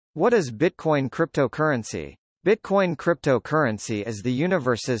What is Bitcoin cryptocurrency? Bitcoin cryptocurrency is the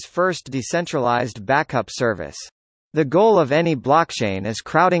universe's first decentralized backup service. The goal of any blockchain is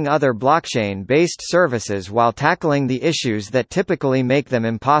crowding other blockchain-based services while tackling the issues that typically make them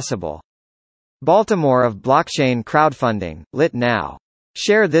impossible. Baltimore of Blockchain crowdfunding, lit now.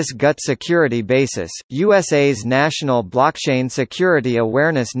 Share this gut security basis, USA's National Blockchain Security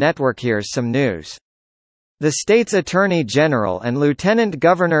Awareness Network. Here's some news. The state's Attorney General and Lieutenant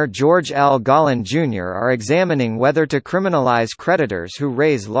Governor George L. Gollin Jr. are examining whether to criminalize creditors who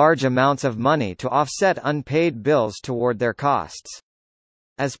raise large amounts of money to offset unpaid bills toward their costs.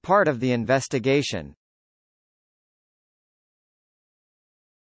 As part of the investigation,